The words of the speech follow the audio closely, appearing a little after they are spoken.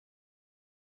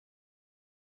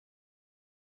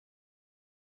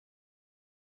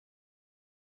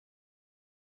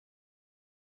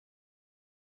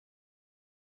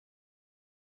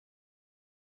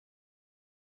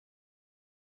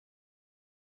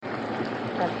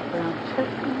That's brown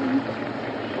chutney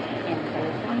and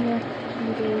lasagna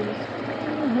noodles.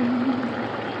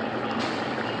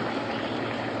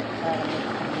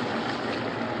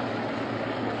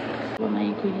 All my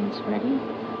ingredients ready.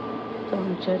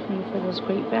 Don't judge me for those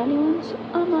great value ones.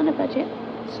 I'm on a budget,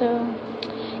 so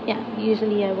yeah.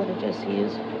 Usually I would have just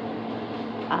used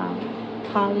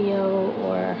Palio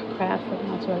or Kraft for the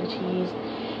mozzarella cheese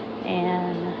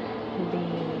and the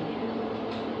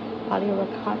Palio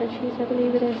ricotta cheese, I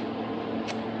believe it is.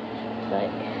 But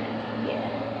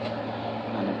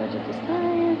yeah, on a budget this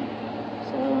time.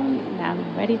 So now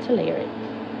I'm ready to layer it.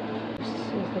 This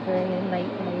is a very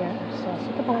light layer of sauce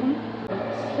at the bottom.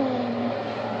 So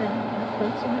then I'm going to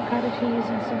put some ricotta cheese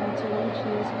and some mozzarella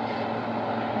cheese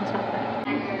on top of that.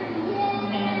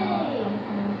 Now I'm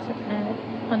going to add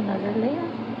another layer.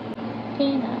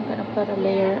 Okay, now I'm going to put a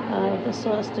layer of the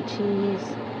sauce, the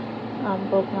cheese,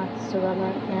 both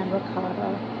mozzarella and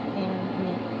ricotta and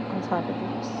meat on top of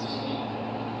these.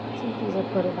 So these are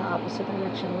put in the opposite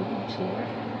direction with each layer.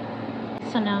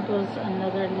 So now goes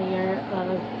another layer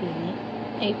of the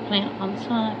eggplant on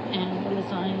top and the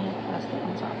lasagna pasta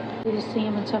on top. Do the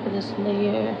same on top of this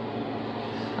layer.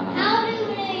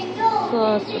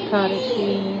 Sauce, ricotta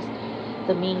cheese,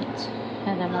 the meat,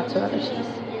 and then mozzarella cheese.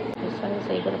 So I was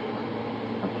able to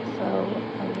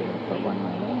put one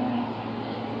more layer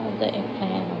of the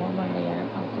eggplant and one more layer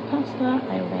of the pasta.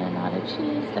 I ran out of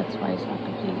cheese, that's why it's not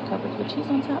completely covered with cheese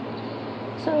on top.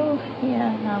 So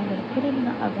yeah, now I'm going to put it in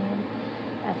the oven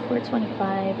at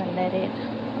 425 and let it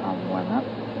warm up.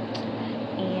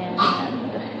 And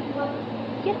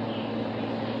yeah,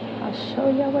 I'll show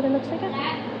you what it looks like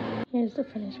after. Here's the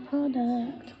finished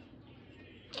product.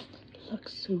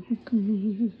 Looks so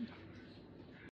good.